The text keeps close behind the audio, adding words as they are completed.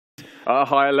at a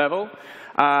higher level,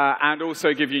 and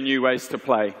also give you new ways to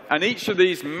play. And each of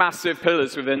these massive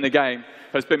pillars within the game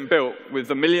has been built with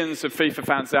the millions of FIFA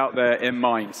fans out there in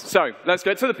mind. So let's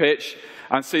get to the pitch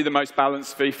and see the most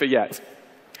balanced FIFA yet.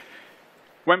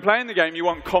 When playing the game, you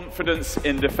want confidence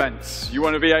in defense. You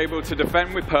want to be able to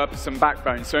defend with purpose and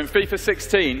backbone. So in FIFA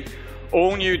 16,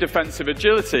 all new defensive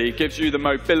agility gives you the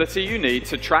mobility you need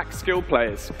to track skilled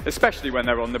players, especially when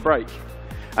they're on the break.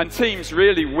 And teams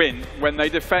really win when they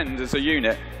defend as a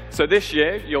unit. So this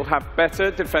year, you'll have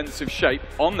better defensive shape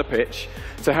on the pitch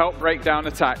to help break down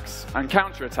attacks and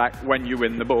counter-attack when you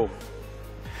win the ball.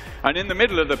 And in the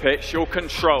middle of the pitch, you'll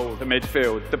control the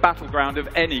midfield, the battleground of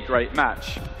any great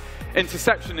match.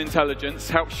 Interception intelligence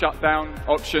helps shut down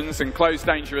options and close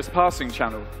dangerous passing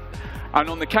channels. And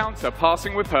on the counter,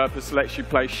 passing with purpose lets you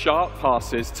play sharp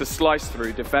passes to slice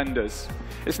through defenders.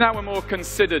 It's now a more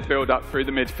considered build-up through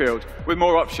the midfield, with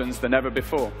more options than ever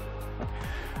before.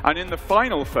 And in the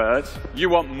final third, you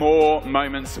want more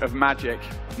moments of magic,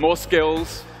 more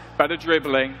skills, better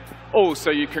dribbling, all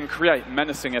so you can create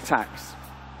menacing attacks.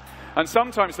 And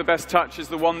sometimes the best touch is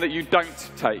the one that you don't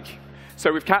take.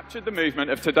 So we've captured the movement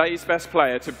of today's best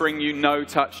player to bring you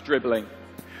no-touch dribbling.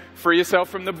 Free yourself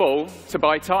from the ball to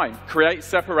buy time. Create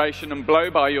separation and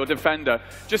blow by your defender,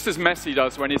 just as Messi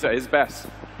does when he's at his best.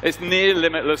 It's near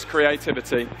limitless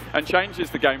creativity and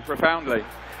changes the game profoundly.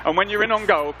 And when you're in on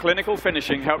goal, clinical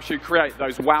finishing helps you create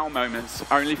those wow moments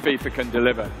only FIFA can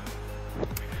deliver.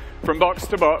 From box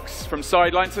to box, from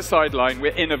sideline to sideline,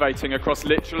 we're innovating across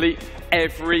literally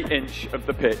every inch of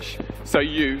the pitch so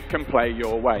you can play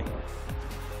your way.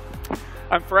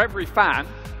 And for every fan,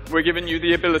 we're giving you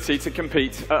the ability to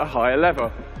compete at a higher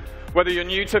level. Whether you're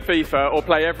new to FIFA or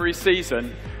play every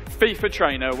season, FIFA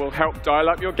Trainer will help dial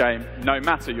up your game no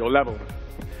matter your level.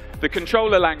 The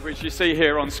controller language you see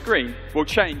here on screen will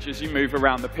change as you move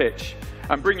around the pitch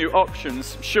and bring you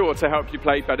options sure to help you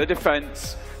play better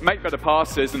defense, make better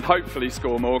passes, and hopefully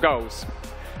score more goals.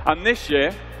 And this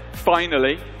year,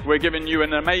 finally, we're giving you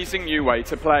an amazing new way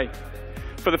to play.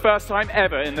 For the first time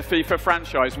ever in the FIFA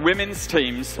franchise, women's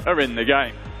teams are in the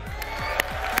game.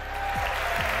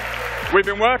 We've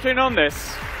been working on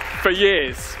this for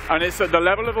years, and it's at the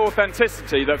level of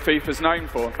authenticity that FIFA's known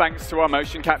for, thanks to our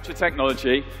motion capture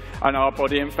technology and our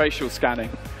body and facial scanning.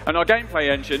 And our gameplay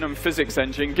engine and physics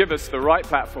engine give us the right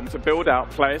platform to build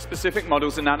out player-specific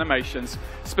models and animations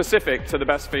specific to the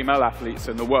best female athletes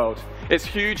in the world. It's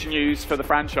huge news for the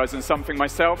franchise and something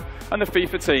myself and the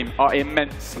FIFA team are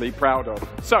immensely proud of.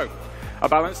 So, a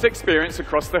balanced experience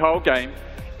across the whole game,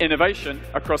 innovation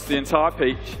across the entire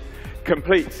pitch,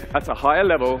 complete at a higher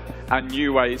level, and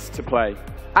new ways to play.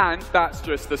 And that's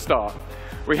just the start.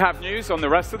 We have news on the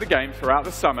rest of the game throughout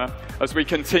the summer as we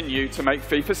continue to make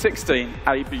FIFA 16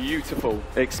 a beautiful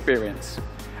experience.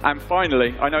 And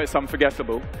finally, I know it's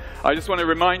unforgettable, I just want to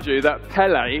remind you that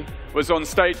Pelé was on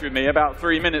stage with me about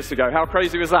 3 minutes ago. How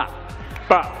crazy was that?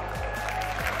 But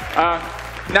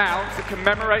now, to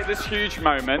commemorate this huge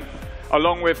moment,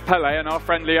 along with Pelé and our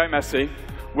friend Leo Messi,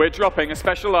 we're dropping a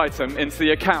special item into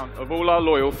the account of all our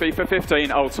loyal FIFA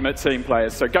 15 Ultimate Team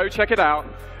players. So go check it out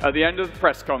at the end of the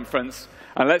press conference,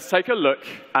 and let's take a look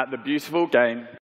at the beautiful game